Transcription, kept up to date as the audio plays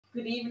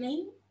Good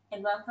evening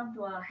and welcome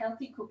to our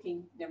healthy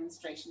cooking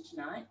demonstration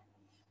tonight.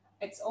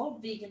 It's all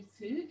vegan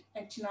food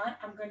and tonight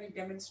I'm going to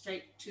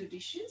demonstrate two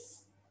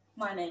dishes.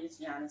 My name is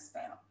Janice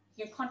Bell.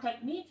 You can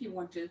contact me if you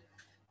want to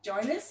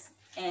join us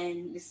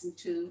and listen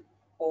to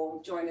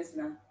or join us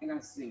in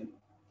our Zoom.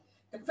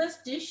 The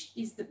first dish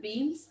is the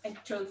beans and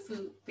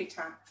tofu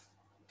pita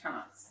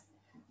tarts.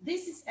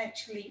 This is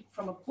actually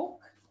from a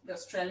book, The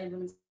Australian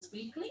Women's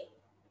Weekly,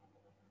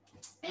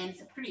 and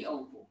it's a pretty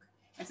old book.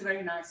 It's a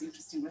very nice,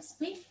 interesting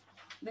recipe.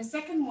 The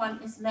second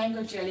one is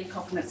mango jelly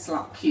coconut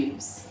slot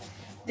cubes.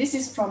 This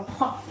is from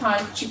Hot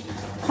Pie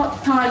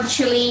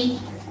Chili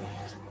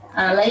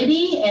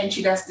lady, and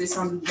she does this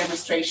on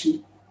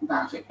demonstration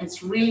about it.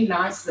 It's really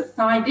nice. The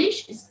Thai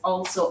dish is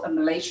also a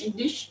Malaysian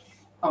dish,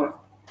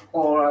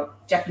 or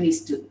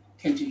Japanese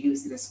tend to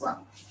use it as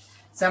well.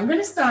 So I'm going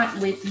to start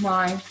with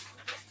my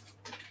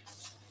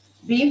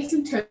beans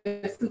and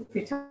tofu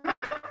pita.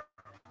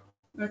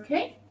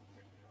 Okay.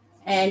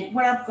 And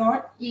what I've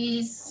got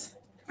is,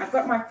 I've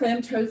got my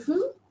firm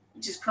tofu,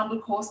 which is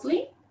crumbled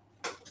coarsely.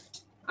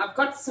 I've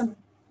got some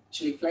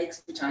chili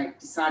flakes, which I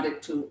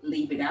decided to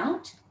leave it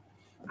out.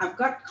 I've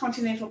got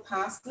continental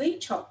parsley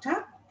chopped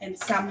up and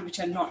some which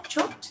are not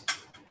chopped.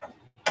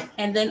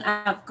 And then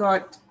I've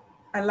got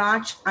a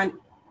large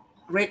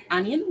red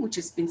onion, which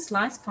has been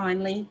sliced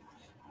finely,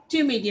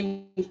 2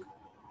 medium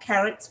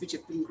carrots, which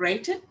have been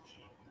grated,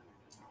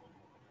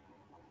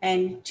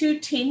 and 2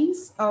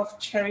 tins of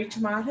cherry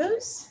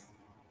tomatoes.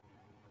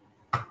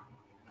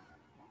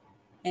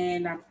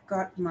 And I've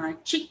got my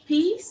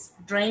chickpeas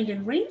drained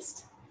and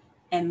rinsed,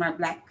 and my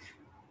black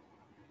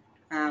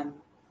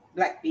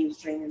beans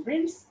drained and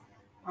rinsed.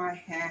 I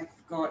have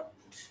got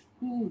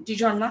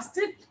Dijon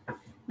mustard,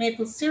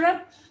 maple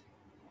syrup,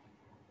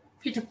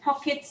 pita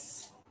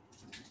pockets.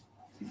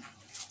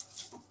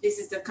 This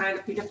is the kind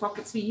of pita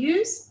pockets we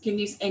use. You can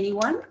use any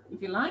one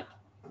if you like.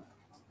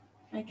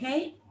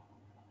 Okay.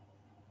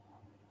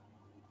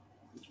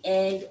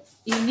 And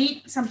you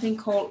need something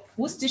called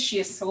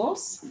Worcestershire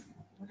sauce.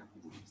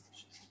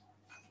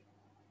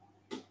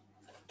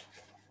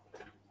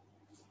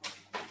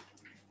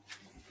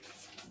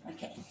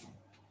 Okay.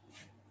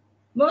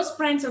 Most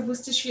brands of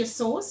Worcestershire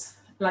sauce,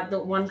 like the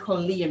one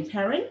called Lee and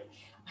Perrin,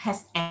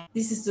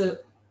 this is a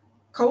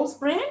Coles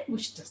brand,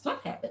 which does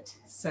not have it.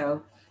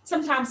 So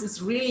sometimes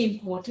it's really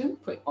important,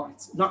 or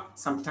it's not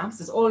sometimes,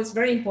 it's always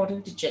very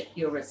important to check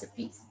your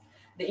recipes,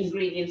 the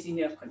ingredients in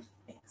your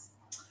things.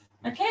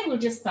 Okay, we'll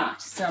just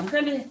start. So I'm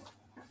going to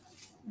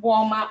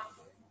warm up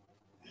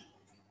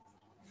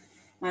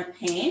my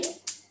pan.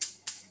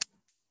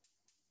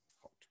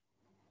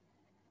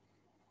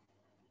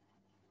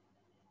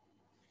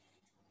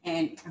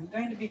 And I'm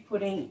going to be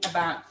putting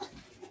about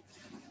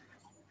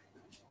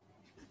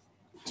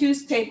 2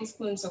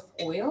 tablespoons of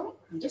oil.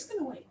 I'm just going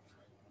to wait.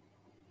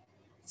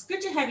 It's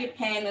good to have your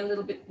pan a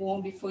little bit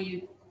warm before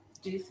you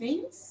do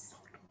things.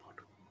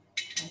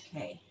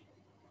 Okay.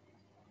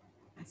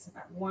 That's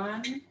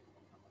about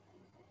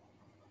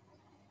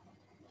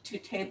 2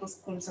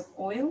 tablespoons of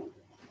oil.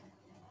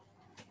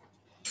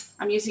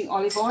 I'm using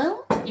olive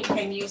oil. You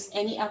can use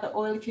any other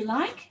oil if you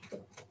like.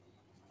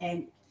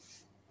 And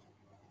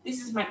this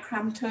is my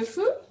crumb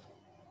tofu.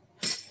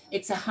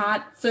 It's a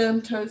hard,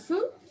 firm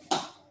tofu.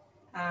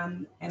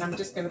 And I'm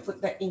just going to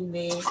put that in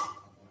there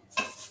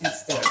and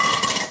stir it.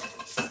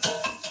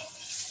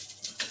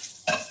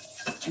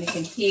 And you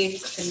can hear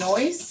the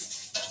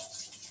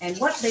noise. And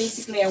what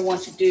basically I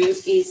want to do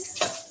is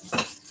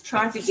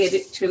try to get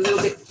it to a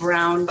little bit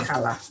brown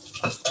color.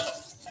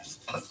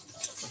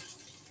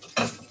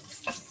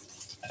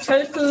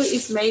 Tofu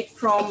is made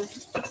from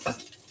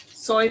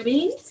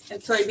soybeans, and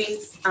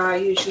soybeans are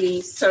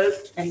usually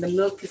soaked and the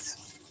milk is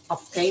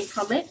obtained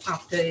from it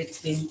after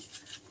it's been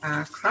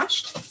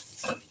crushed.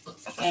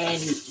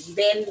 And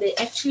then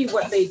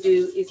what they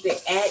do is they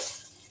add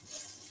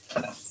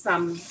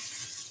some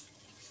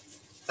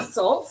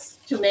salts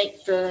to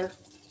make the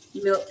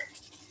milk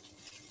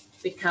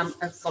become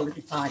a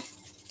solidified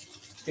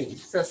thing.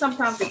 So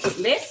sometimes they put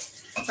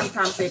less,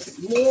 sometimes they put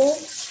more,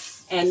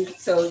 and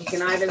so you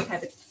can either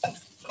have it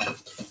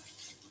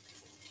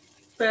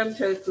firm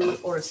tofu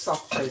or a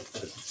soft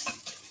tofu.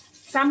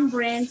 Some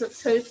brands of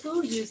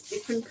tofu use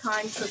different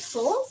kinds of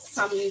sauce.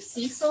 Some use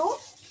sea salt.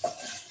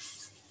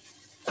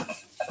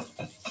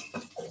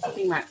 I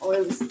think my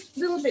oil is a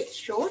little bit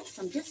short,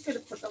 so I'm just going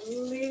to put a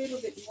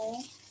little bit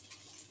more.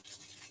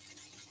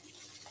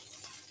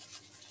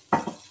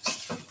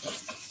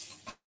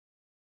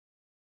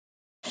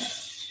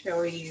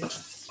 Show you.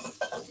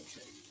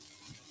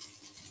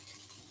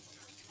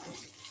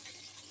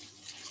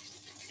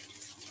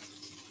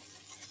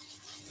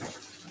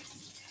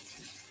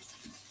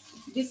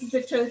 This is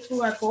the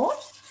tofu I bought.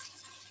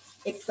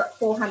 It's got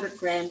 400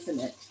 grams in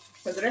it.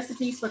 So the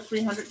recipe is for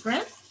 300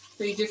 grams.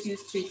 So you just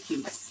use 3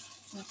 cubes.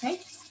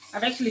 Okay.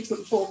 I've actually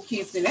put 4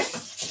 cubes in it.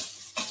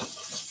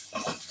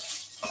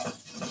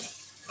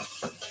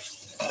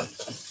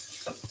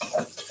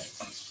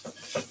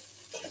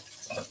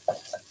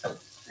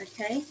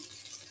 Okay.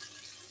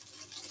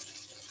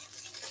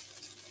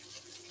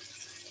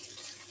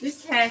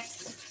 This has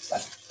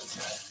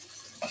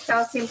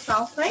calcium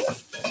sulfate.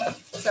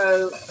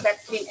 So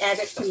that's been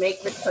added to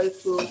make the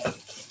tofu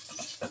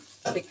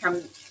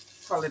become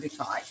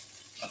solidified.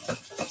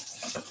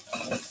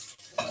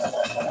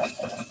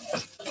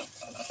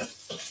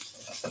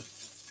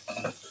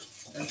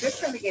 I'm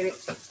just going to get it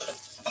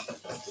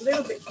a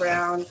little bit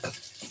brown.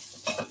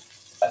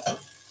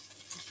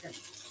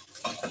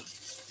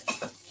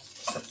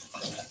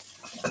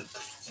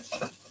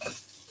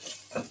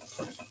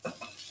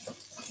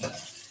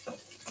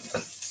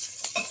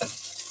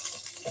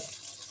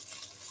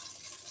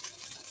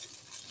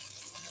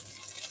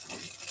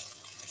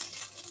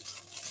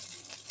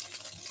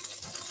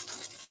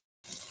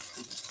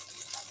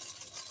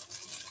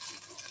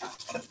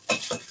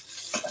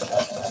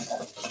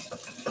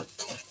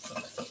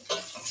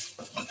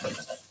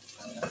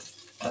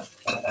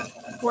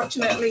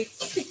 Fortunately,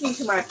 it's sticking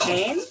to my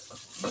pan.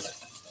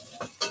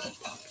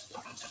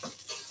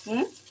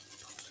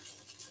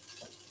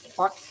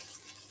 Hot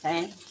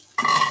pan.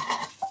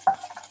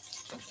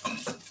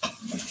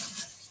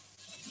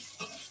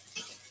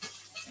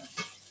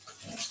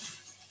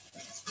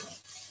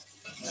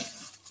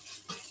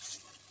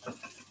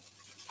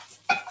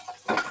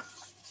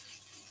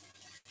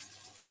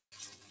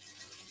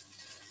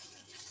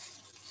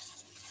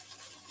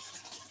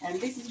 And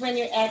this is when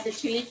you add the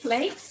chili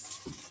flakes.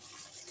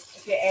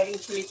 If you're adding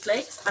chili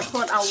flakes, I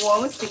thought I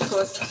won't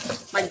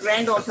because my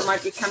granddaughter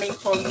might be coming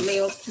for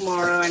meals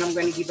tomorrow and I'm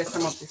going to give her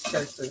some of this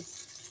tofu.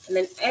 And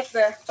then add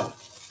the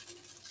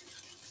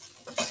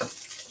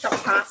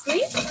chopped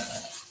parsley.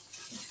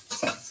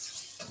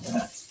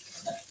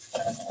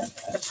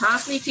 The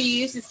parsley to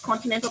use is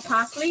continental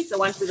parsley, the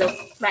ones with the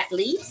flat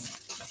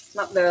leaves,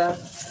 not the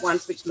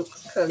ones which look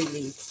curly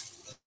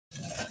leaves.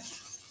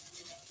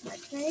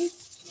 Okay.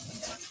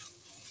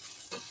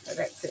 So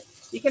that's it.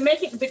 You can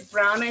make it a bit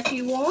browner if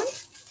you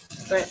want,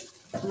 but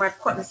my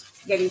pot is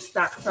getting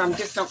stuck, so I'm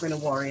just not going to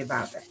worry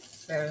about that.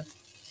 So,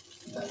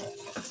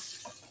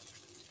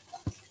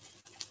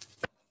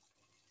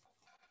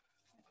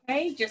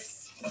 okay,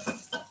 just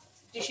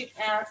dish it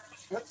out.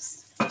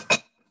 Oops.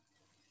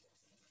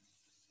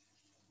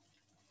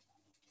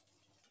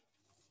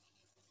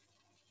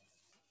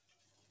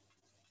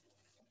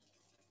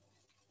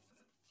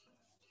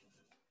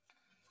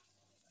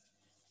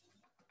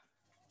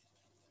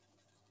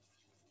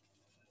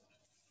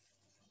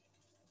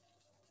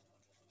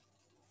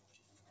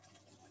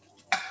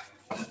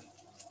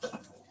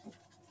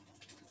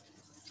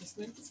 Just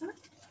move this up.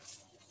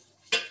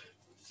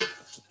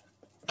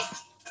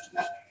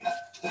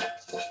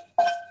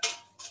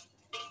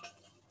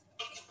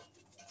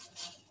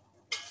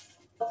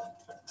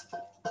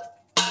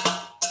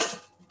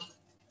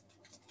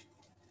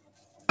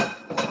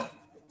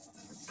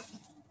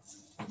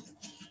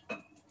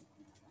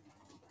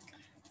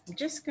 I'm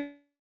just going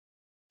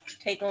to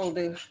take all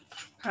the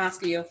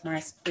parsley off my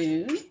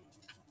spoon.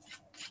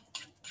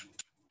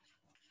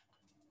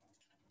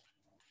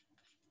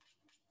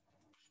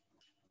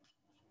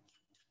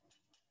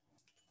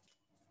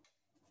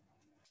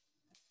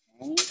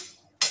 Okay.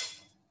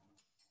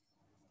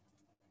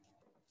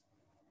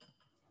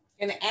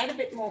 I'm going to add a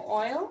bit more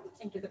oil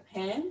into the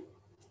pan.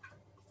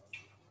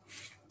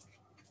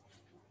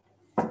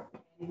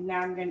 And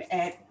now I'm going to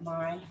add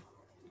my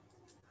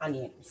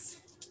onions.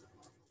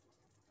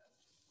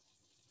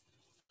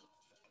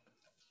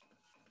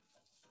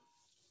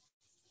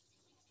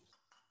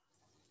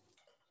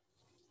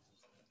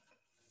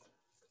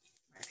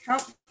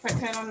 Help if I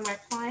turn on my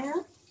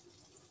fire.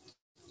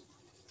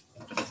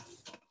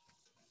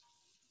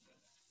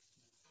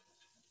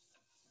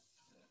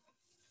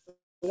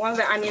 While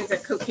the onions are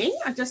cooking,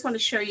 I just want to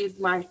show you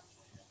my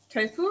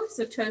tofu.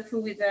 So tofu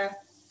with a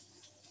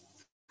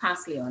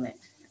parsley on it.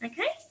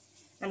 Okay,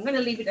 I'm going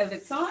to leave it over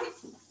the side.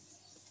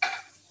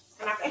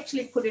 And I've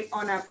actually put it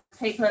on a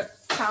paper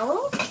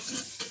towel,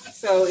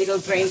 so it'll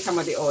drain some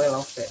of the oil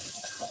off it.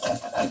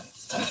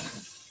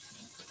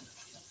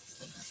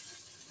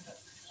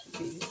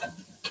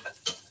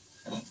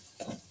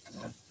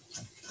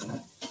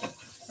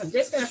 I'm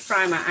just going to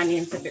fry my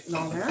onions a bit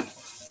longer.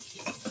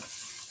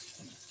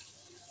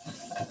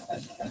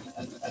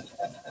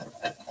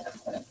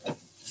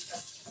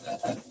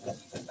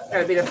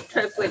 Got a bit of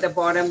tofu at the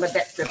bottom, but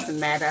that doesn't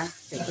matter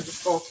because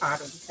it's all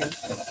part of the thing.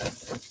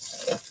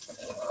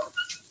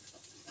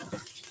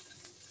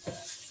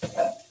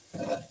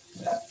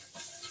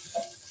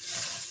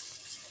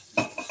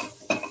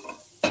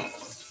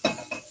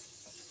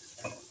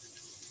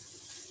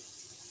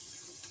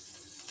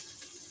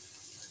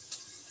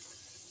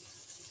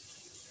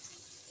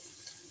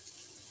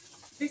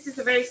 This is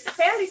a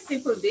fairly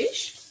simple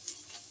dish,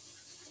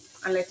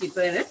 unless you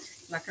burn it,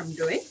 like I'm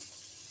doing.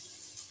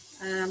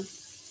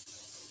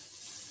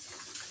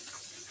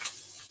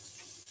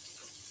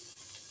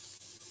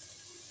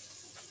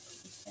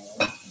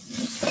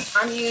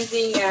 I'm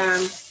using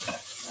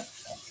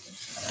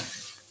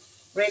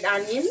red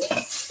onions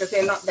because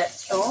they're not that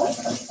strong.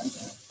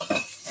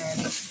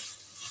 And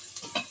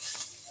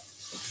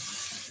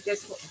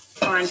just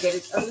try and get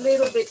it a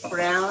little bit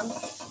brown.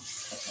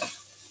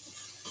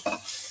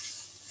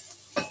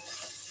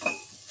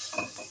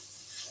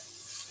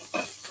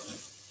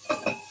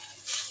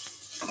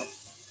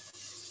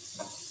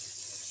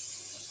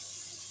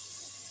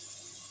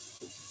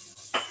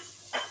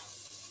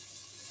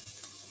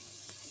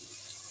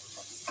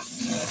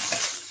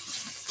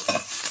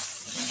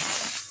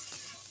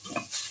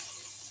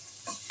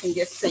 You can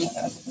just see.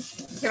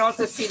 You can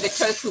also see the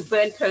tofu,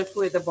 burnt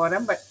tofu at the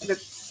bottom, but the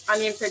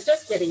onions are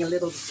just getting a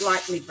little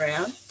slightly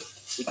brown.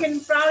 You can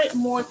brown it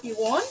more if you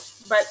want,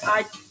 but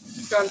I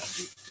don't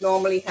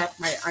normally have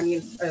my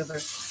onions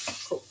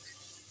overcooked.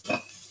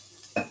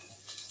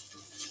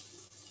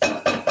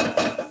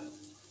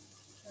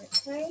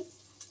 Okay.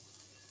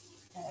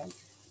 And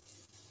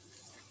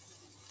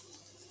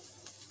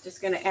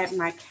just going to add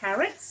my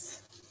carrots.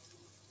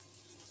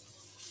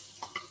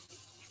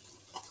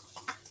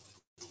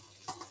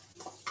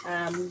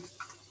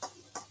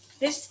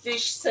 This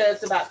dish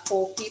serves about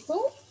 4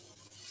 people.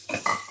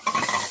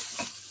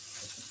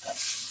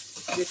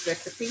 This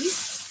recipe.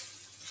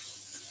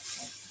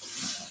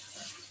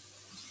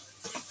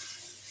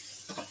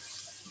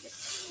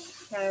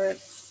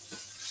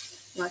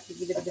 Carrots, might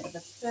give it a bit of a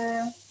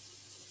stir.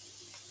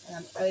 And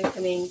I'm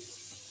opening.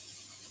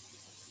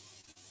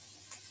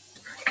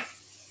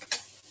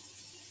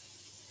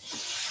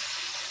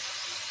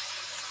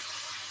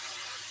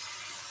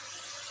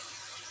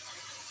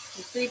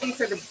 You see, these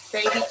are the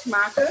baby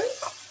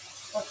tomatoes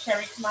or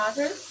cherry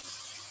tomatoes.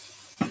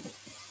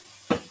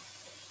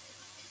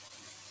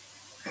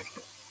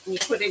 And you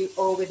put in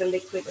all with the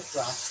liquid as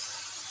well.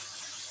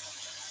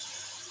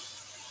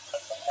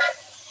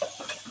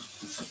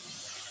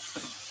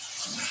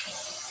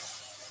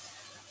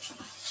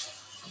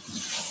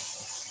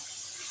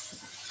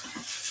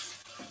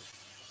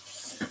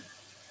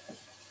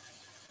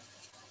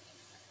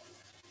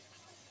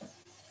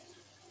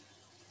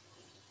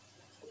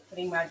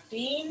 Putting my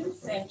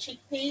beans and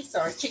chickpeas,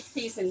 or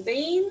chickpeas and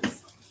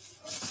beans.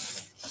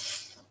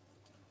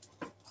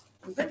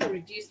 I'm going to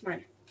reduce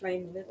my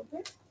flame a little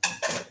bit.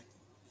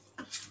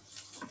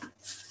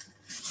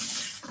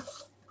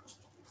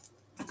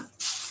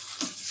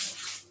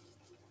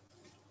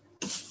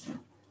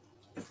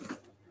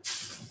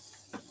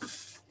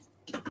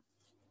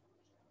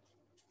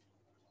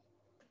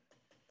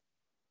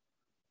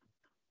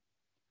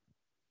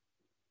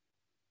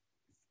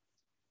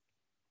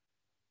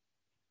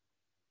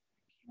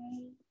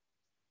 Okay.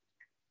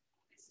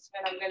 This is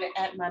when I'm going to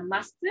add my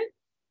mustard.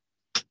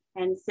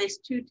 And it says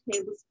 2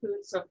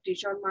 tablespoons of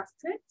Dijon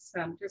mustard.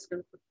 So I'm just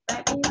going to put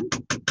that in.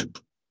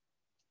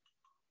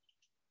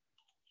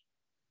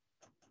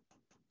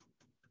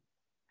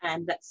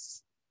 And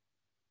that's,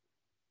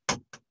 you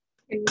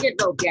can get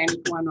the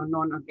organic one or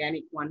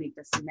non-organic one, it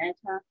doesn't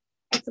matter.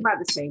 It's about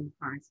the same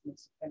price,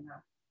 most of them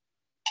are.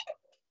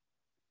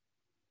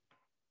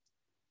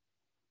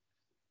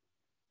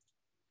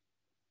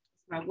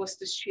 My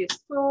Worcestershire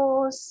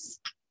sauce,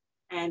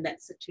 and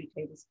that's the 2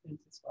 tablespoons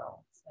as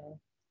well. So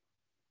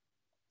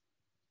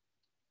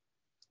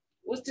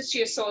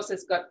Worcestershire sauce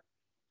has got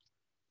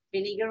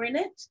vinegar in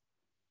it.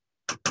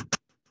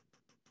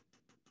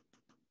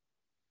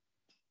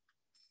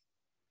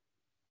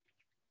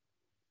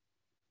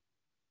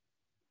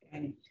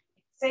 And it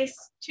says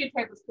 2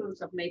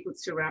 tablespoons of maple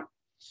syrup.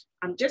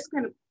 I'm just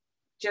going to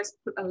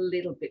put a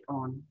little bit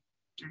on.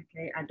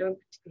 Okay, I don't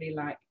particularly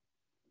like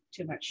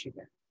too much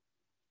sugar.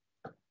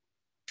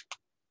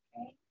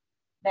 Okay,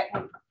 that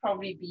would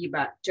probably be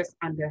about just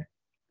under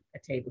a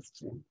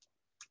tablespoon.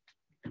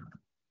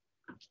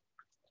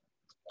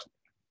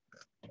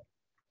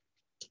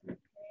 Okay.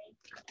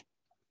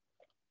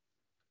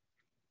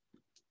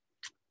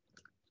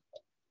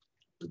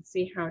 Let's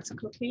see how it's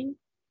cooking.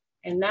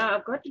 And now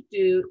I've got to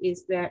do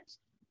is that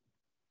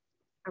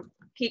I'll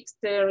keep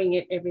stirring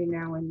it every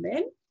now and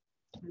then.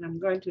 And I'm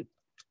going to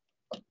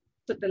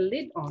put the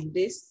lid on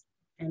this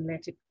and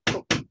let it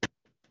cook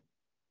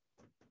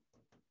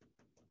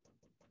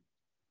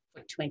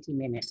for 20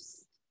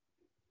 minutes.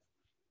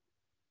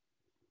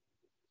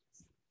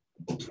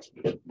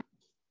 Okay.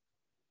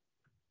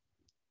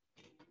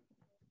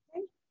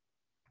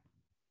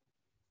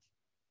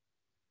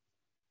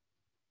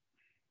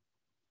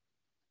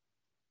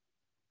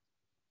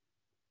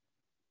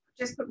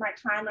 Just put my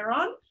timer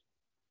on.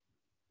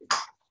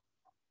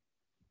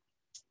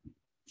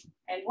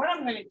 And what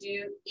I'm going to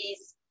do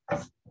is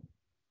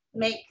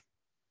make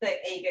the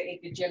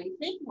agar-agar jelly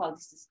thing while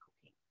this is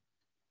cooking.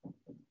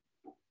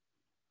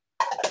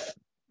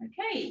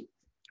 Okay.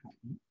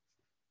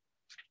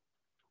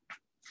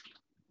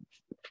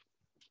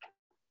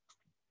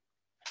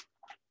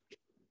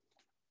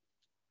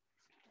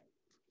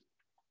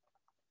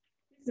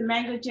 This is the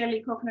mango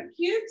jelly coconut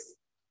cubes.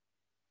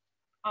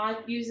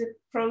 I use a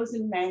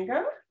frozen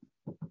mango.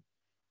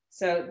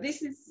 So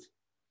this is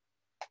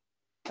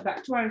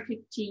about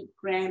 250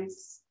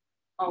 grams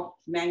of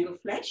mango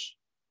flesh.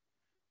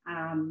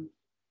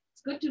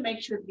 It's good to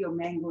make sure that your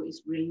mango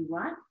is really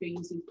ripe if you're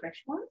using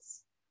fresh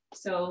ones.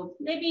 So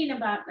maybe in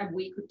about a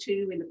week or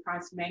 2 when the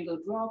price of mango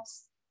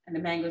drops and the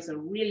mangoes are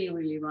really,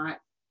 really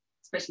ripe,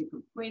 especially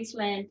from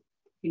Queensland,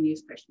 you can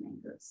use fresh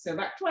mangoes. So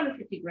about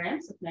 250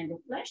 grams of mango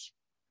flesh.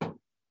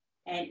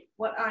 And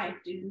what I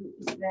do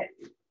is that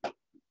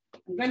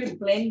I'm going to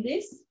blend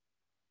this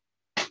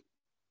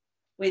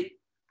with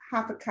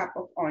half a cup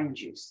of orange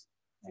juice,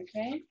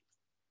 okay?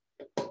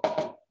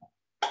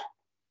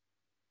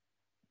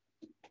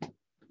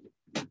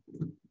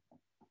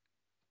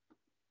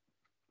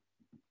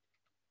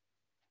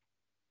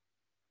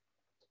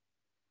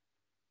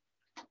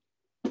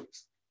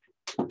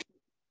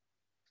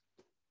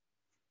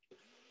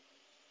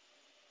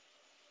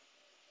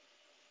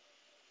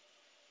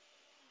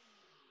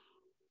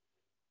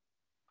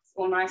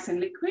 all nice and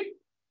liquid.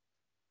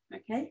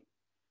 Okay.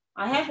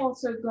 I have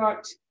also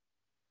got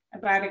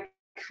about a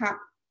cup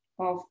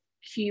of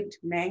cubed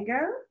mango.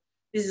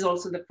 This is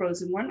also the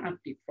frozen one. I've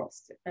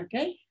defrosted.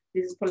 Okay.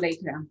 This is for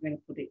later. I'm going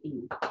to put it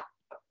in.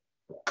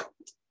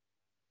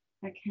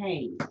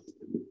 Okay.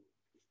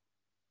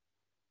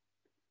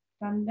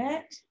 Done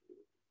that.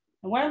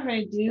 And what I'm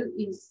going to do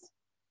is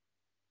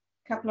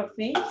a couple of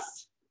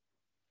things.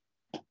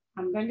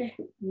 I'm going to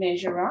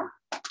measure up.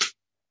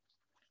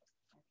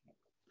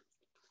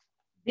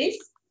 This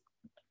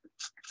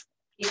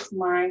is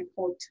my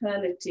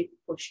alternative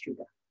for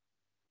sugar.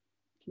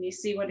 Can you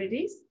see what it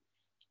is?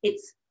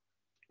 It's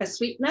a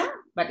sweetener,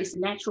 but it's a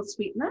natural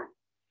sweetener,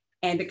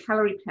 and the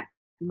calorie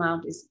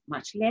amount is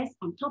much less.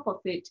 On top of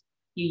it,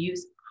 you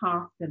use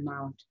half the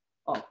amount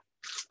of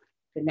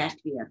the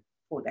natria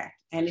for that.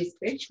 And it's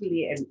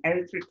actually an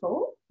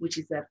erythritol, which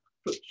is a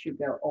fruit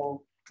sugar,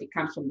 or it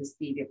comes from the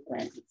stevia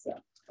plant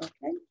itself.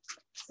 Okay,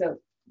 so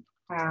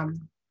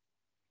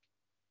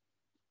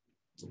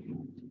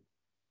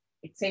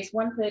it says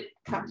 1/3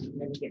 cup.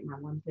 Let me get my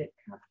 1/3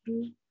 cup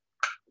here.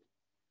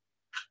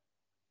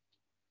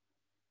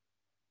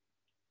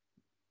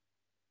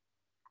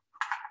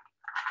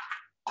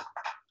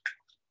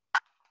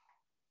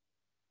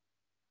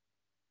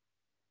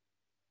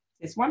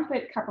 It's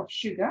 1/3 cup of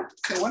sugar.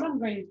 So what I'm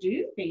going to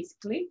do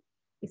basically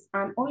is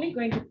I'm only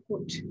going to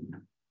put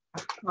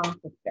a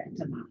half of that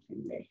amount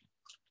in there.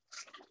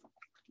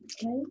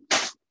 Okay.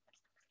 It's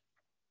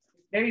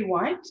very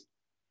white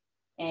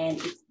and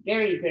it's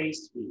very, very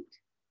sweet.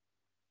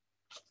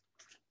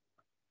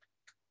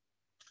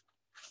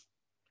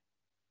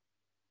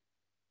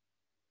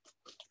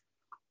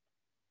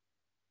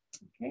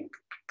 Okay.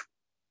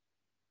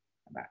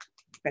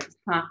 That's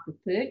half the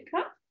 1/3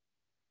 cup.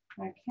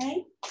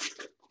 Okay.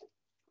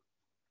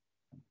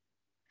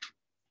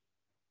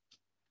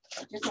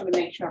 I just want to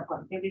make sure I've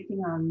got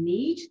everything I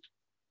need.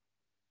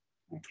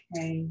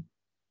 Okay.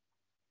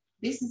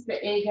 This is the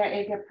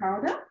agar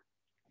powder.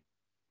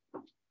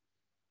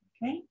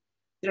 Okay.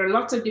 There are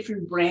lots of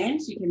different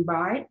brands you can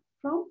buy it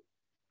from.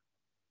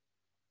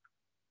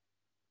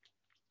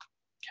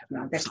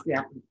 No, that's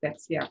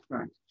the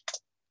upfront.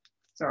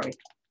 Sorry.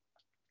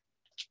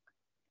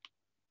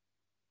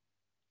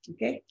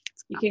 Okay.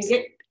 You can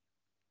get,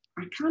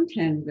 I can't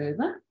hand it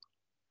over. It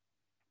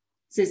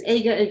says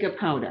agar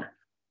powder.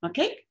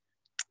 Okay.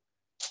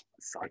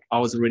 Sorry, I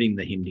was reading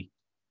the Hindi.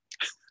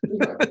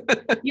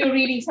 You're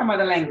reading some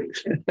other language.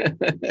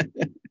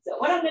 So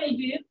what I'm going to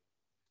do,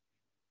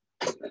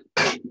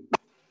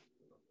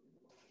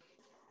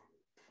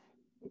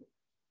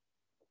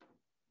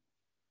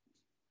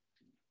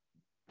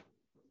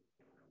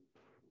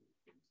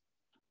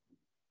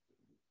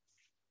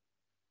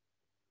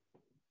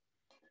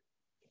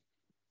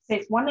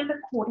 says 1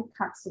 1/4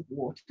 cups of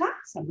water.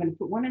 So I'm going to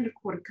put 1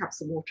 1/4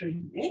 cups of water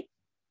in there.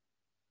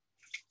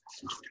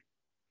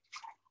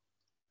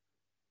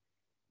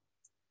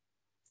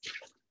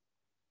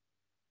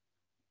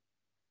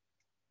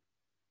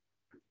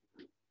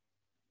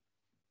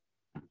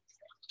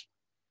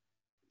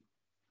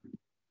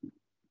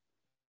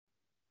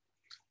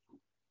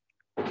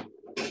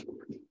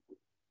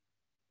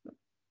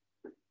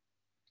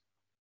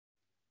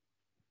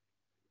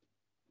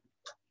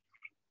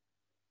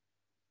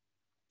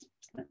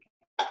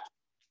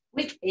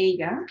 With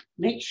agar,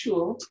 make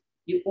sure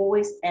you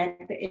always add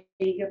the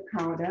agar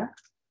powder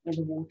when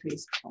the water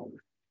is cold.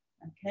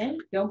 Okay,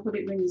 don't put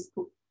it when it's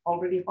cooked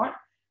already hot,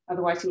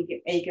 otherwise you'll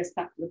get agar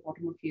stuck to the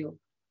bottom of your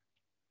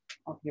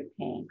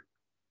pan.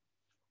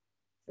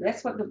 So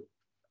that's what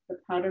the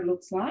powder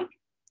looks like.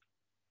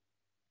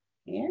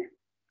 Here.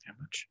 How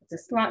much? It's a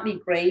slightly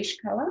grayish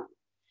color.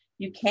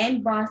 You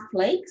can buy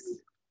flakes.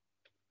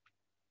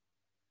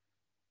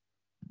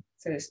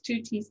 So there's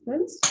 2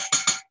 teaspoons.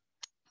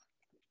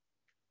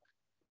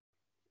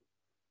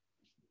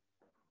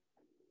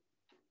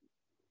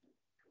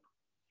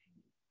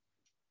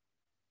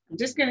 I'm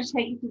just going to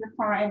take you to the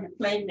fire and the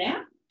flame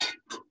now.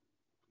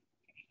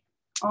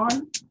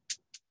 On.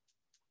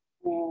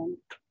 And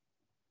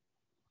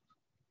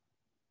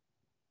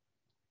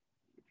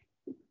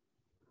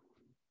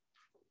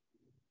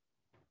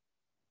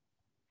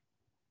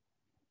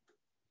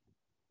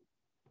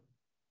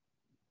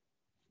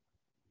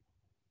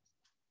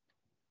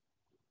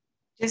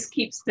just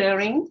keep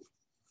stirring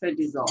so it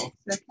dissolves,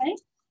 okay?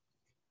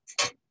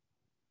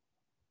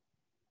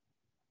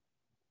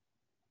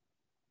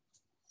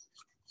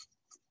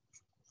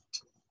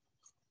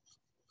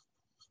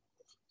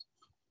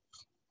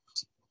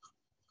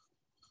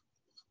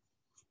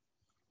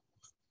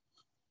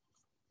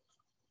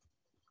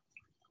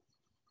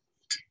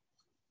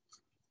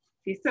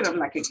 It's sort of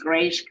like a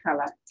grayish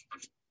color.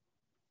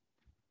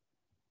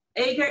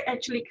 Agar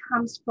actually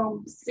comes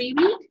from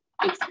seaweed.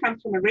 It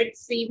comes from a red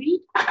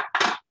seaweed,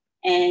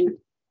 and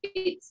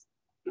it's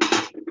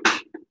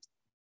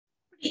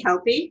pretty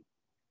healthy.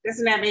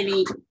 Doesn't have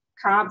any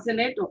carbs in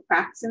it or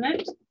fats in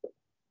it,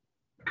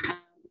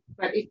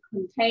 but it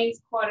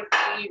contains quite a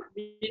few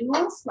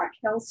minerals like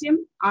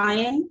calcium,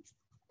 iron,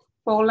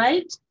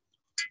 folate,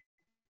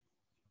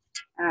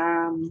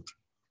 I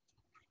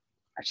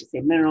should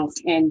say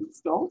minerals and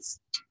salts,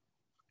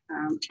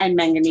 and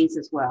manganese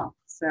as well.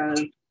 So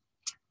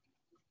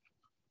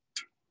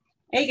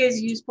egg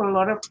is used for a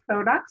lot of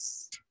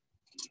products.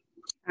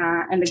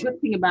 And the good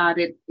thing about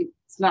it,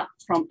 it's not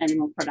from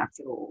animal products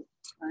at all.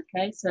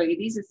 Okay, so it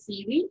is a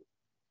seaweed.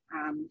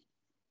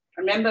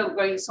 Remember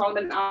going to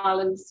Solomon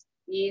Islands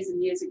years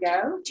and years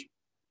ago,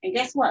 and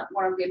guess what?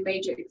 One of their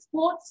major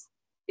exports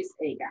is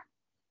agar.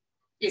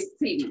 It's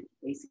seaweed,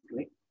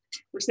 basically,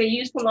 which they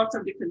use for lots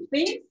of different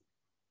things.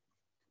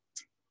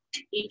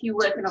 If you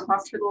work in a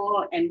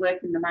hospital and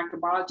work in the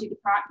microbiology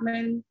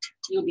department,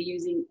 you'll be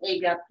using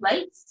agar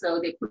plates. So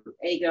they put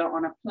agar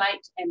on a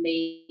plate and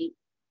they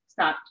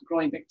start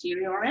growing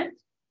bacteria on it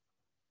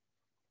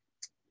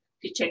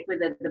to check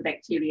whether the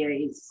bacteria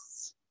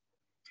is,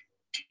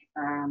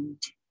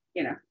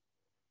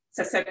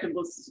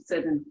 susceptible to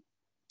certain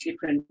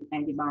different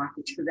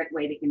antibiotics. So that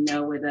way they can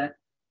know whether,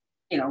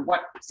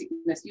 what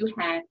sickness you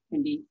have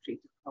can be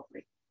treated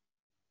properly.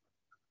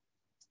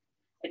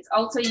 It's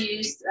also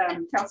used,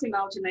 calcium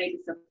alginate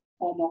is a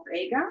form of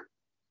agar,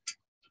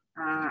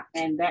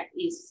 and that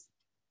is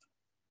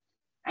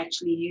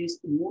actually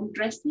used in wound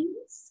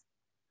dressings,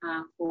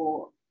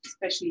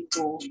 especially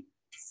for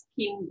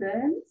skin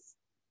burns.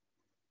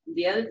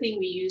 The other thing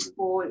we use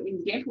for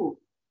in dental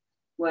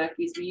work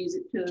is we use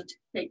it to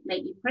make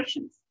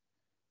impressions.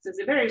 So it's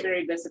a very,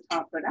 very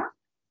versatile product.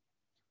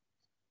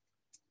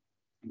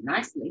 And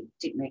nicely,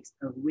 it makes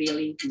a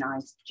really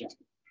nice jelly.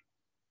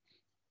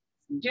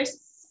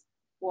 Just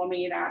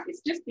warming it out.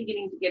 It's just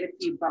beginning to get a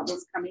few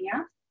bubbles coming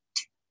out.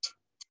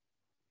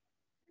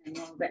 And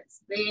while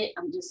that's there,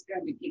 I'm just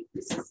going to give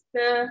this a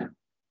stir.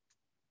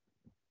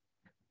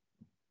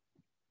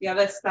 The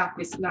other stuff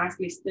is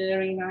nicely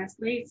stirring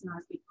nicely. It's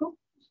nicely cooked.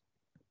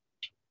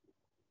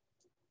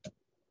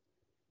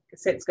 I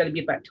said it's going to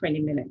be about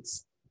 20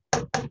 minutes.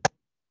 Okay,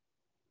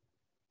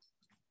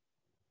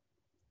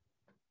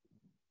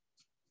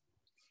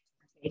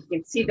 you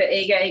can see the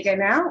agar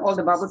now. All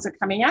the bubbles are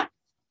coming up.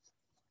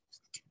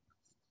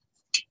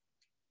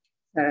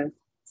 So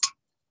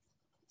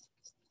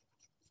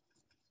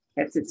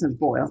that's it on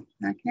boil.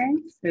 Okay,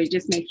 so you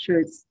just make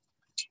sure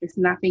there's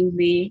nothing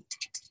there.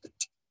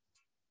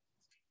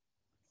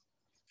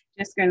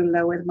 Just going to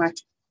lower my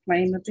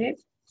flame a bit.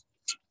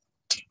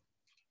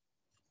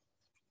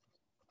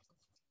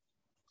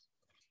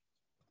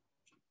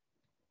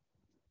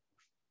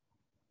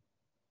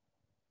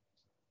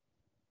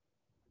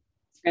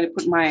 I'm going to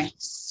put my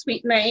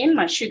sweetener in,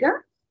 my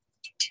sugar.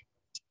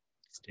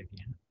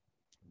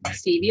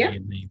 Stevia.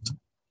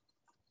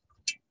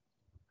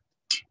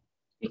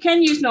 You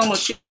can use normal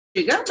sugar,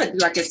 but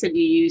like I said,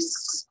 you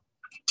use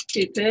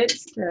 2/3.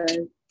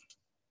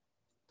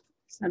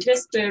 So I'm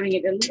just stirring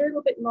it a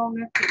little bit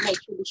longer to make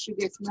sure the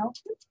sugar is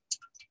melted.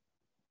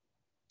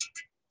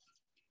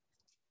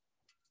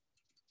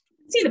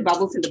 See the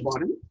bubbles in the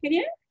bottom, can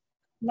you?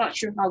 Not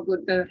sure how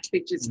good the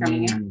picture is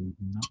coming out.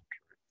 No.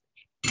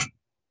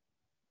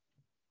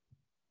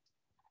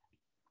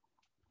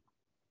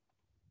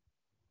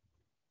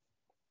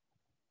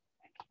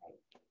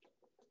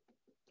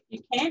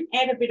 You can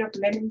add a bit of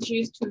lemon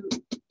juice to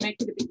make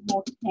it a bit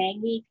more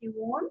tangy if you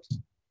want.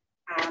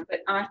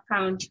 But I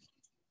found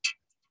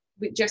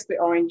with just the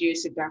orange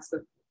juice, it does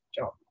the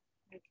job.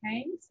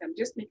 Okay, so I'm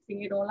just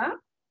mixing it all up.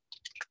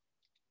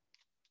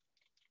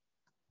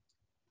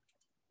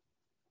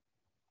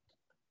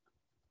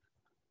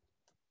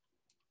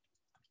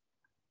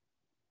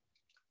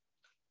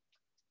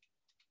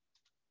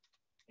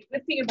 The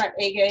good thing about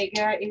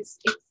agar is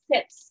it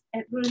sets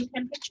at room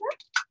temperature.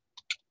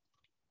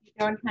 You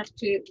don't have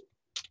to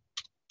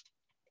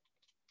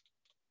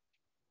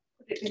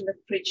put it in the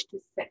fridge to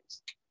set.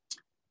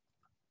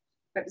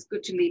 But it's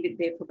good to leave it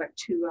there for about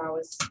 2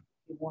 hours if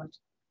you want.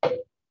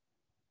 Okay,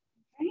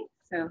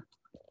 so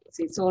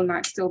see, it's all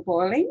nice, still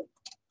boiling.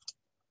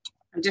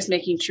 I'm just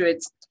making sure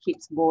it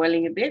keeps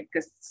boiling a bit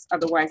because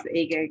otherwise the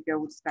agar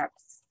will start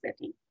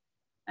setting.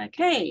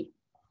 Okay,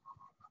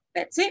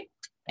 that's it.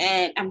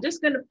 And I'm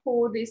just going to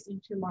pour this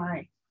into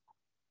my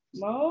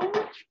mold.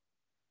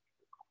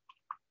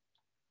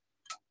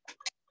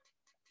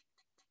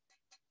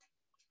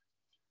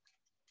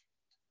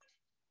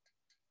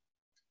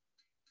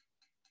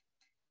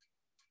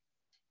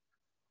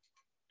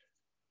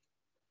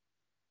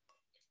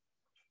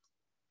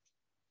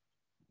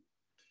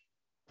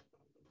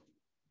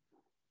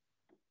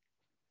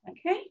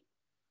 Okay,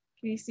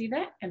 can you see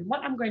that? And what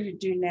I'm going to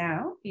do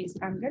now is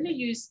I'm going to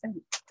use a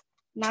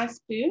nice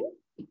spoon.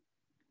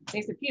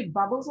 There's a few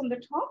bubbles on the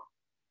top,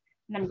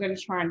 and I'm going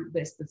to try and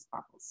burst these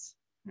bubbles.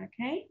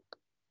 Okay.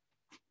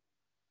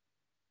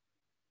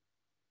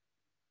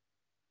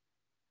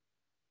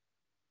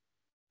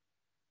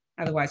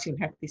 Otherwise, you'll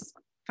have these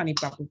funny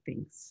bubble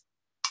things.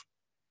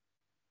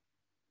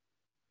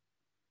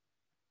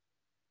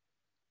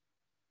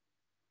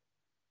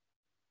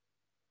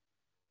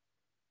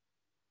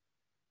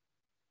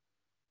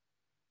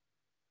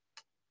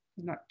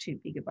 Not too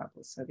big a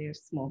bubbles, so they're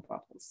small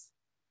bubbles.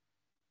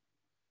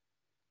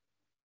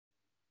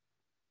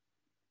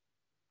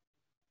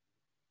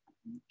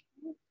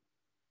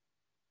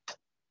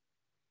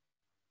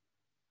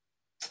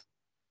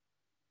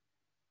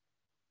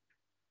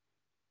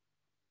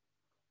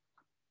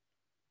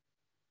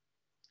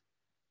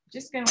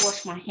 Just going to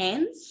wash my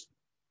hands.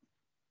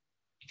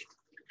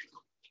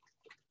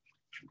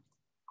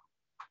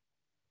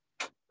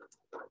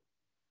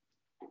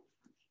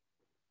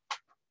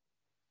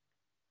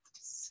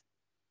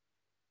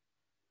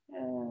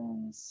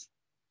 Yes.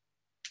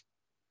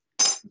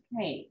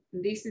 Okay,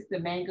 this is the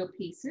mango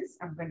pieces.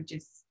 I'm going to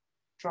just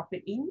drop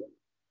it in.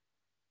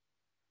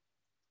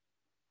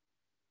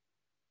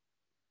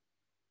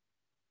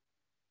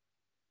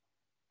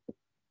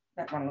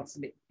 That one looks a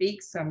bit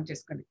big, so I'm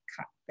just going to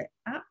cut that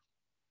up.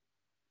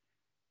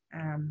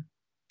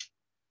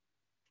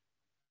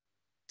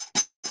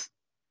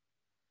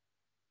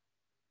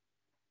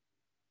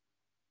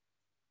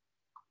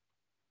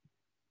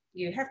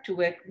 You have to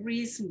work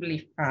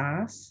reasonably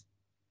fast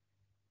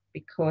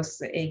because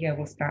the egg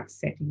will start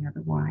setting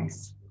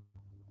otherwise.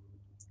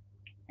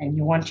 And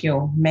you want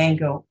your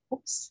mango,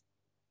 oops.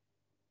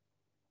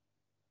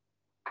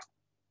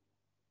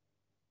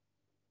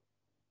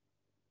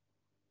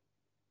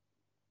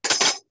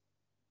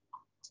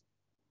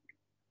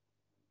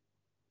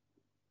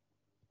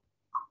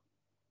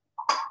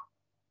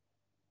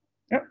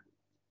 Yep.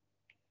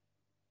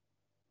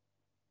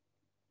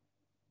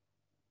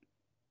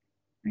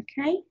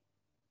 Okay,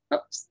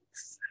 oops.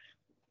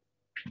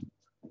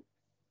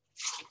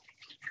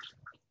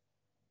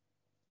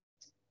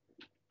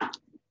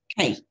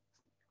 Okay,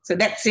 so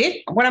that's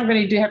it. What I'm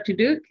going to have to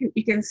do,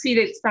 you can see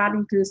that it's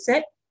starting to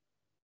set.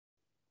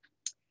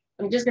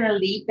 I'm just going to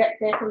leave that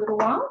there for a little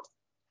while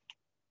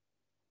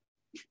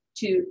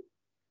to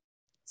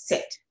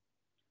set.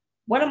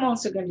 What I'm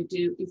also going to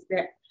do is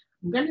that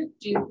I'm going to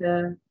do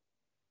the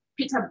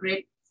pita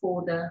bread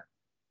for the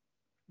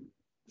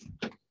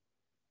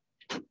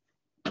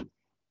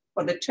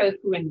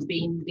tofu and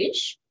bean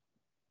dish.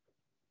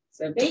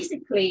 So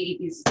basically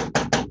it is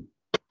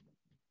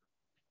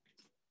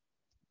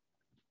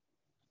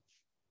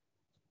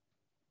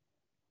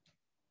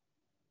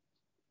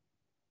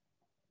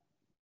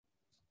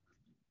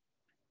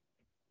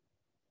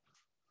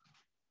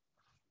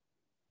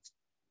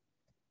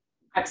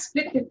I've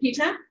split the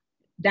pita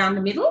down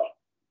the middle,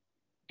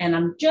 and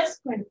I'm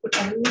just going to put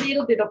a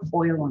little bit of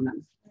oil on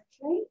them.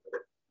 Okay,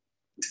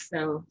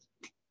 so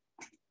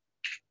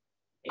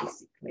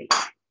basically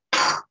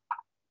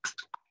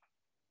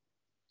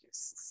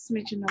just a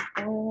smidgen of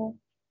oil.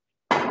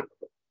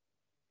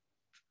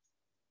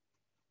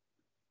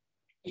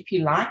 If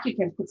you like, you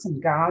can put some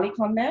garlic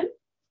on them.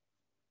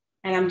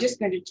 And I'm just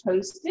going to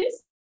toast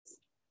this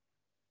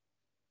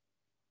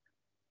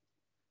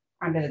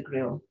under the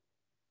grill.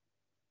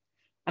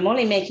 I'm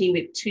only making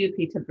with 2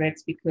 pita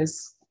breads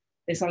because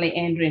there's only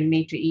Andrew and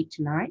me to eat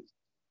tonight.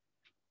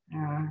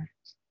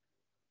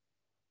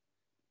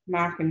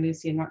 Mark and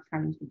Lucy are not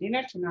coming for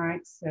dinner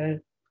tonight, so.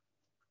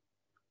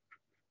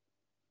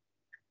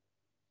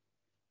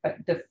 But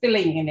the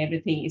filling and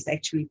everything is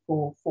actually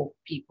for 4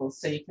 people,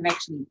 so you can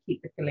actually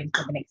keep the filling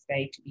for the next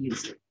day to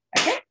use it.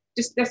 Okay,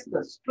 just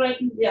go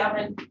straight into the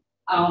oven,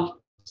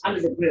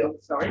 under the grill,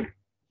 sorry.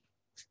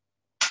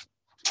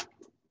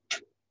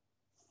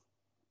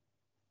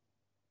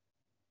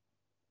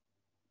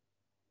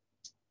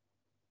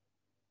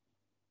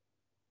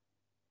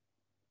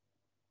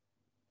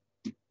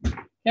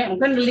 Okay, I'm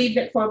going to leave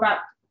that for about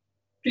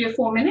 3 or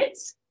 4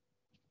 minutes.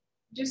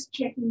 Just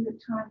checking the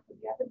time for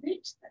the other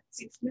bit. That's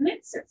 6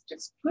 minutes. That's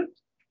just good.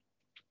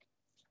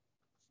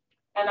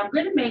 And I'm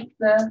going to make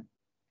the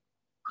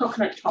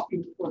coconut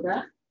topping for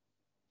the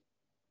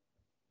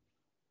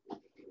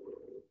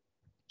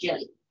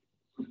jelly.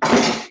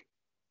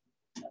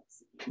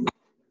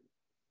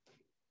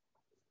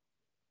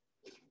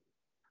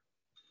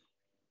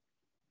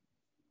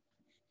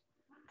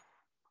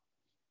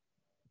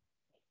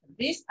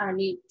 This I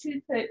need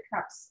 2/3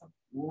 cups of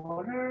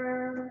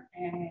water,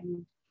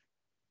 and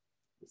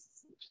this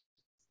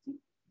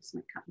is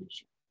my cup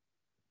measure.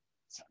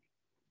 Sorry.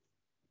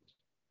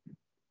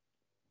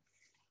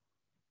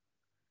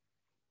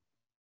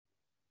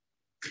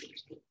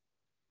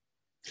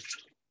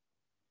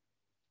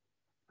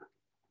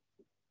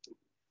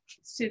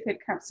 It's 2/3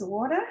 cups of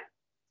water.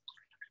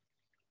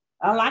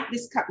 I like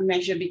this cup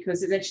measure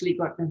because it's actually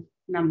got the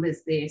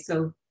numbers there.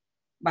 So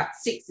about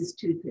 6 is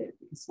 2/3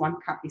 because 1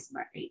 cup is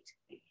about 8.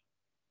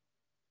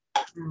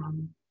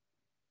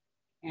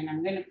 And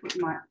I'm going to put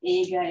my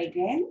agar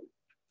again.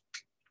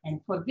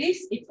 And for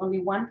this, it's only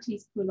 1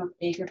 teaspoon of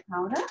agar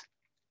powder.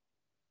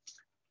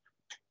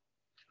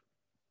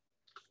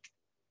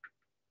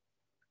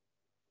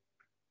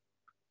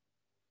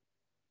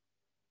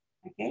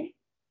 Okay.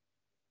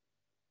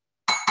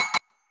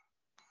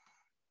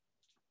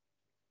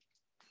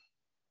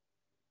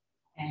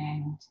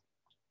 And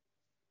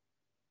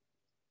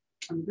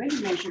I'm going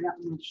to measure up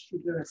my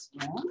sugar as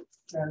well.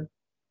 So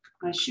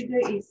my sugar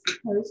is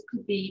supposed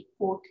to be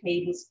 4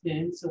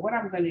 tablespoons. So what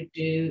I'm going to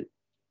do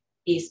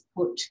is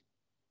put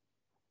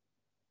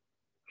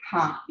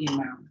half the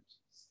amount.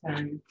 So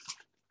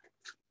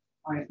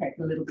I'm going to take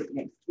a little bit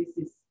less. This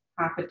is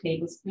half a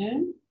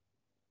tablespoon.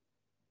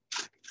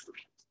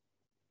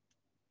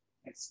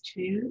 That's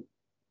 2.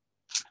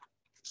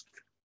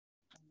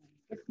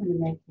 I'm just going to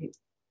make it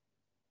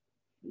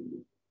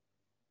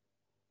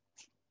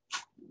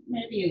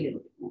maybe a little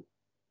bit more.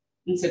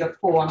 Instead of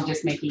 4, I'm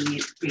just making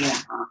it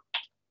 3.5.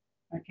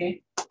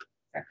 Okay,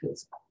 that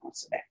feels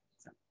also that.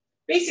 So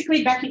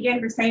basically, back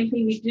again, the same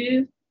thing we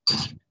do.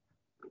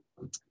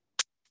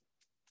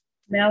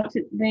 Melt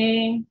it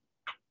there.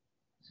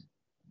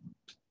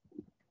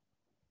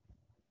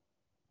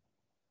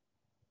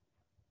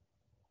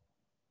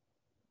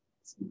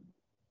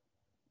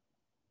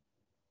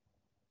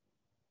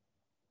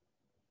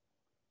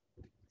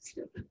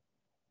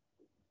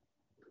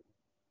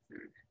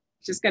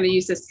 Just going to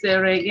use a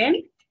stirrer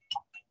again.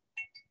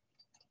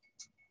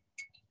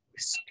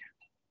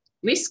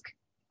 Whisk.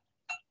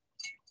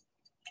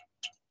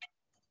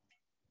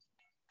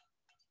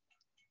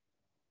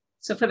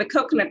 So for the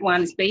coconut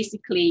one, it's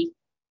basically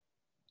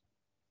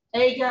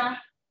agar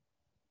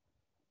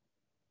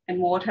and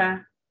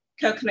water,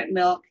 coconut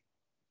milk,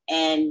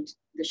 and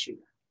the sugar.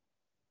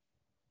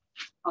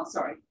 Oh,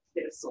 sorry, a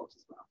bit of salt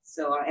as well.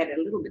 So I'll add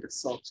a little bit of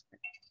salt.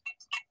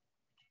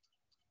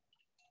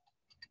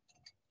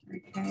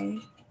 Okay.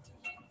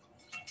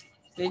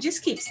 So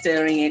just keep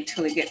stirring it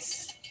till it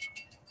gets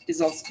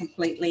dissolves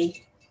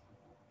completely.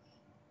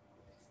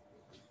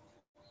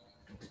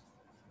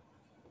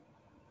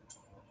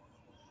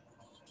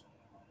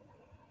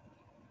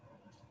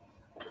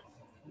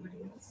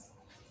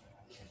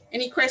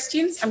 Any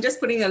questions? I'm just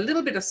putting a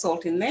little bit of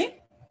salt in there.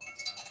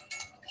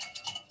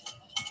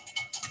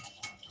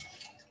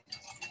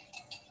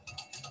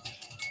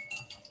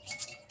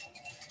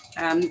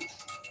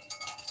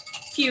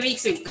 A few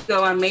weeks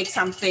ago, I made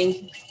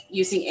something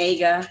using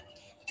agar,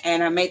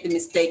 and I made the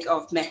mistake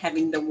of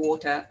having the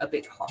water a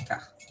bit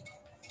hotter.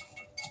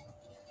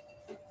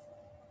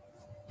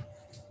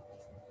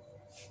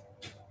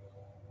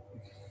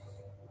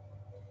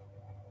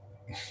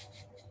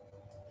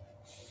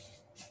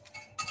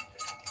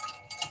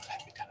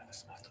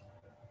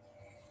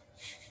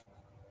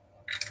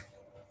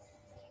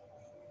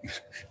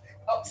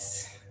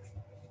 Oops.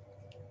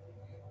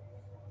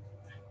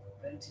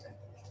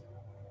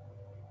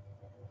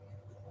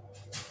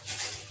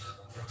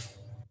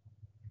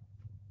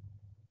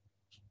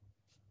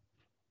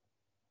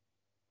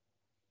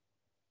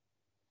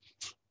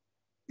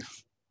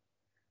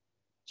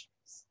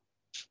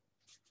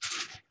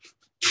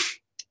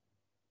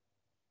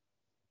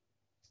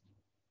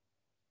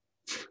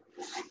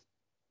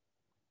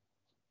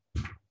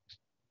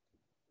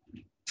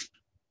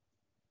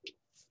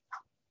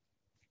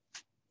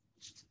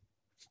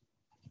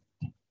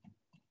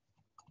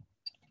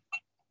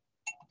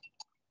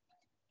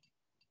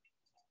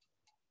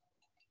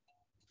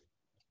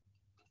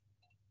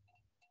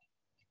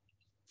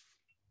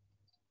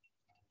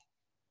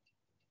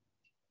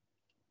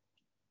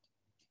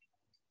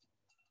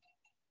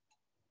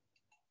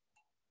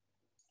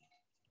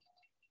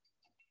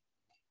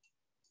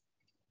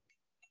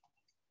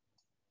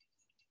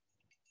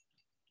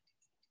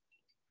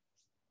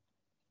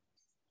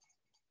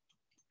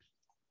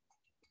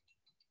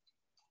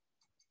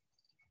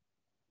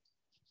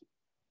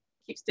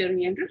 Keep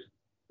stirring, Andrew.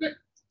 Good.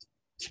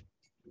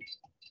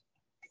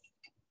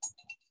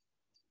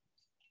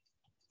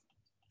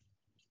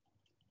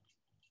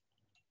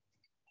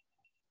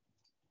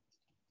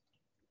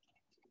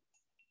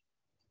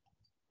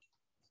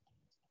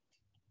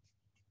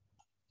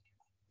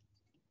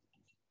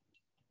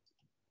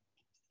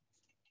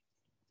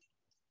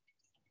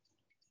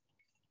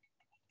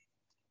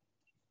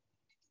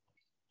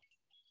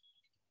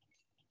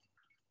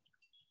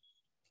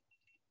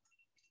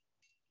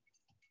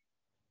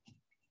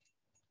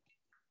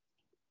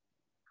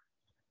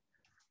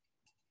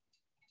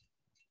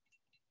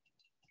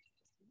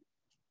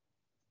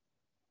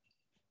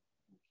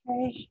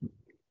 Okay,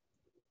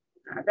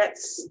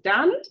 that's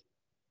done.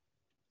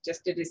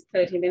 Just did this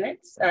 30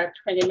 minutes,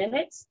 20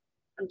 minutes.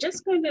 I'm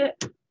just going to,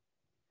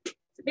 it's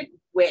a bit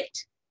wet.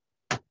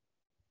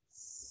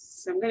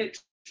 So I'm going to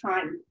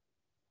try and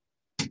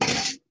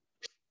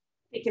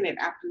thicken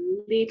it up a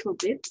little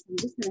bit. I'm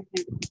just going to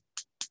have it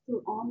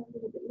still on a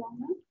little bit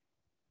longer.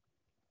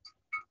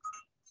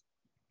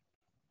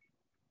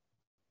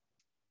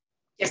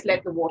 Just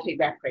let the water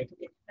evaporate a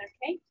bit,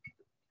 okay?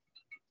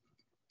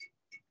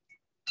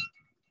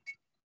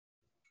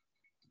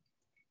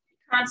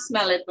 Can't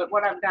smell it, but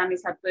what I've done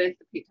is I've burnt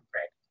the pita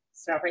bread.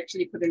 So I've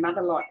actually put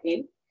another lot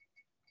in.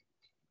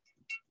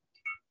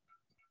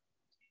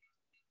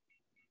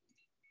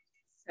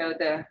 So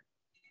the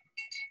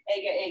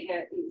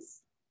agar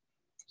is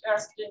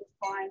just doing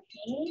fine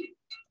here.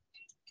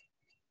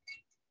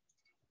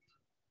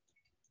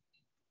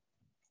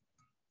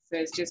 So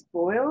it's just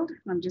boiled.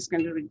 I'm just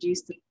going to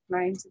reduce the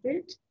flames a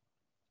bit.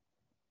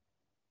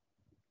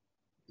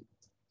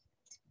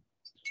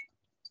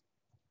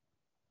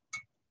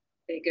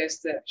 There goes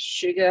the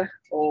sugar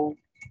or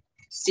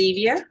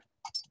stevia.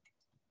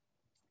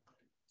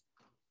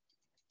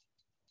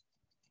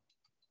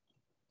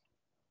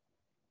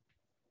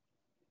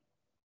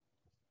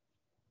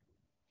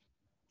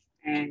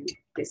 And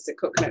this is the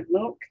coconut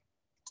milk.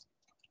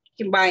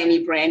 You can buy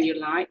any brand you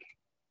like.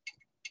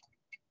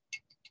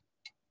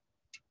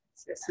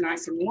 So it's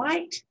nice and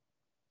white.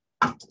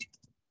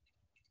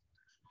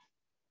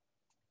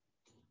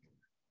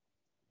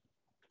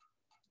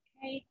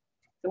 Okay,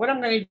 so what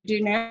I'm going to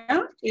do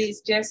now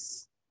is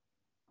just,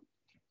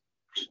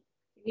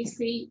 you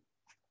see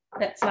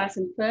that's nice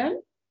and firm.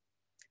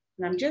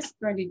 And I'm just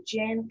going to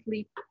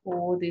gently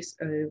pour this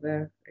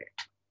over it.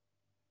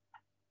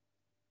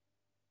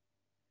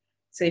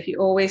 So if you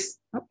always,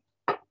 oh.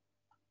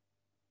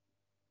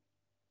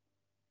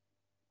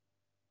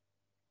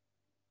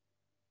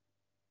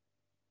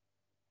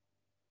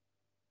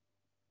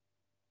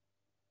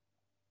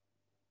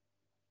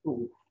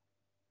 Ooh.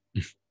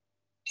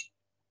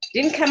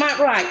 Didn't come out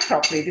right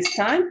properly this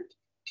time.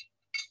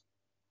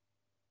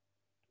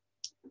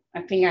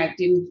 I think I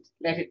didn't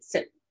let it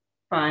set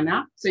far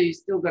enough. So you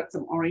still got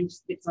some orange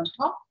bits on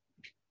top.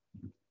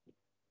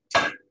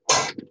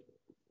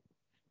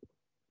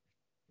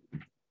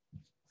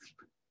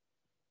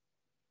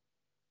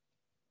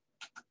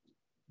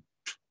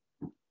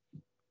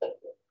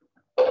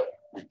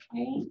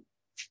 Okay,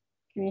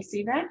 can you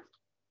see that?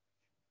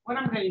 What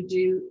I'm going to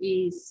do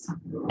is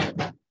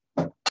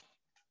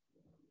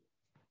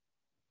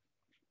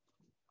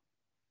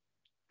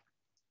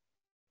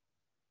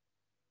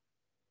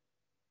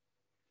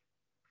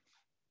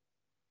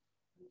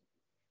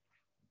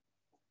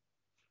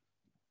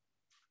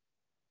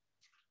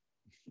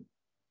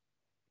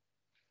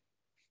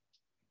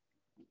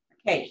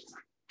okay.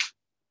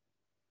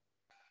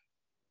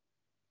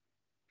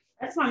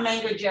 That's my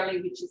mango jelly,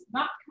 which has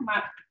not come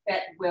out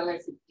that well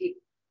as it did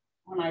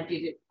when I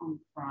did it on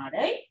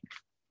Friday.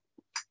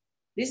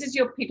 This is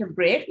your pita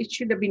bread. It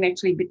should have been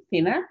actually a bit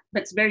thinner,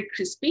 but it's very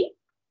crispy.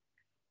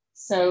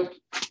 So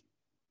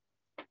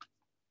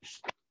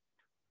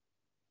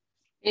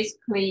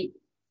basically,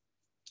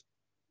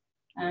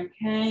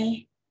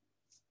 okay.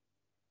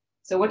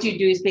 So what you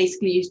do is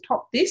basically you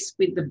top this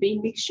with the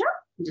bean mixture.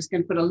 I'm just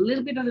going to put a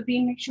little bit of the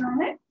bean mixture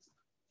on it.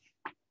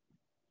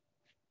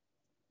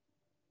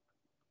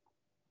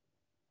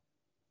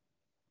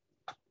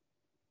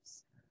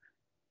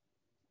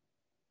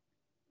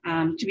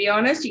 To be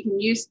honest, you can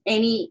use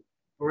any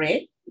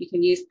bread. You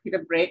can use pita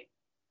bread.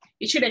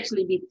 It should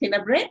actually be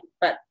thinner bread,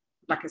 but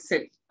like I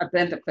said, I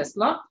burnt the first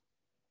lot.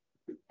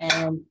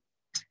 And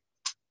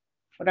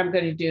what I'm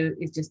going to do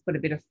is just put a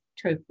bit of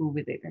tofu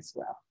with it as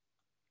well.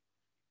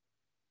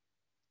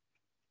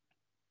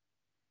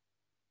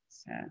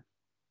 So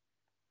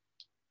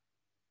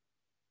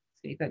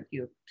you got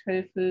your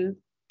tofu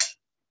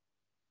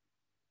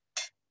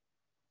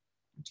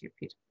into your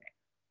pita bread.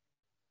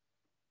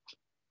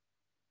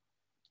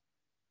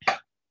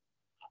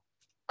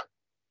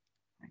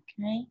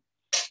 Okay,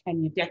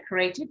 and you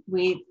decorate it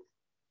with a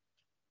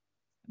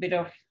bit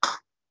of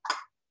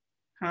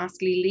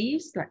parsley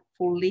leaves, like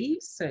full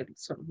leaves, so it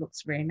sort of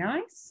looks very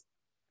nice.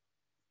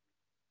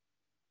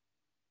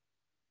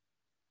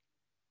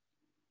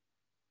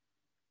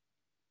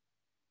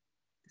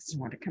 Doesn't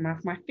want to come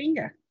off my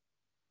finger.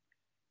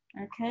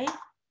 Okay,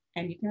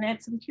 and you can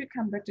add some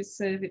cucumber to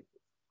serve it.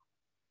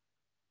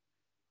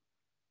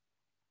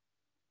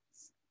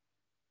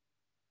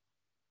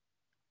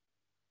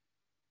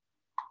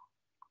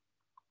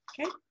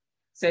 Okay,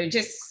 so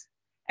just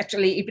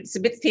actually, if it's a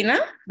bit thinner,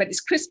 but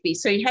it's crispy,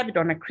 so you have it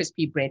on a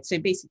crispy bread. So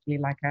basically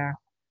like a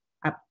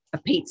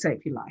pizza,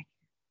 if you like.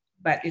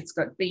 But it's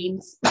got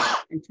beans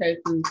and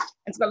tofu.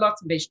 It's got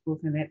lots of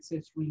vegetables in it, so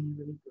it's really,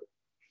 really good.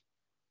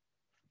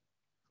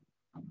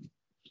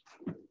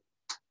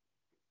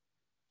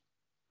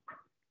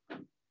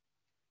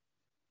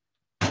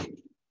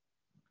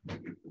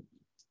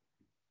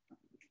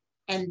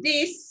 And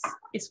this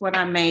is what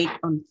I made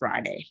on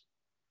Friday.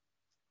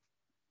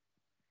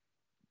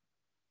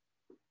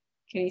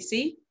 Can you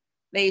see?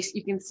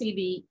 You can see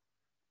the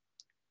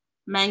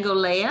mango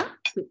layer.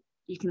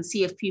 You can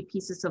see a few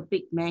pieces of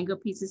big mango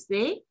pieces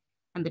there.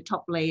 And the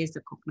top layer is the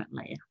coconut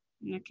layer.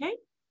 Okay.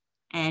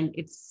 And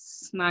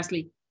it's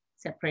nicely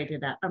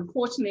separated out.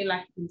 Unfortunately,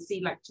 like you can see,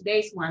 like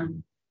today's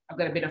one, I've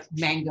got a bit of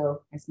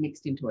mango that's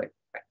mixed into it.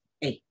 But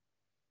hey,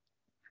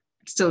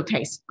 it still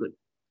tastes good.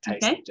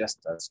 Tastes okay?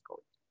 just as good.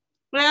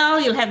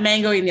 Well, you'll have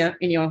mango in your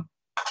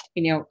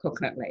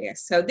coconut layer.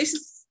 So this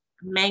is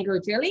mango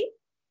jelly.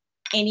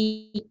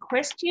 Any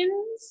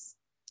questions?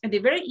 And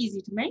they're very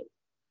easy to make.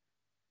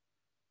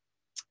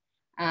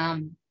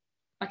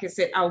 Like I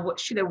said, I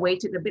should have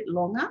waited a bit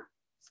longer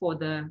for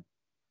the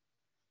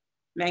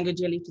mango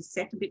jelly to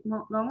set a bit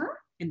more longer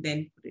and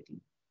then put it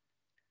in.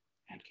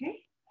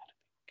 Okay.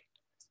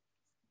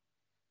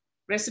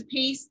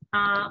 Recipes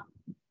are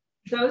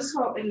those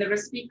who are in the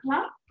recipe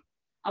club.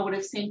 I would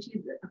have sent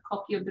you a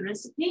copy of the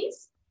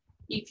recipes.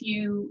 If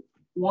you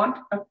want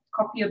a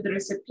copy of the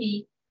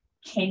recipe,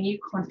 can you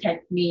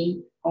contact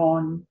me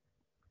on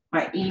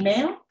my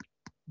email,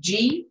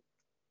 g@spaile,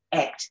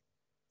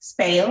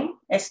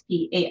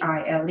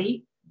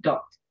 spaile.net,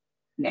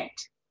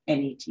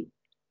 N-E-T.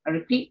 I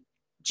repeat,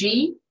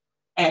 g@spaile,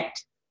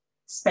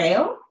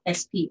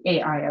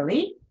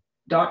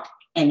 spaile.net.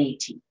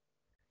 NET.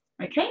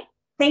 Okay,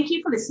 thank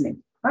you for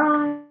listening.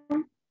 Bye.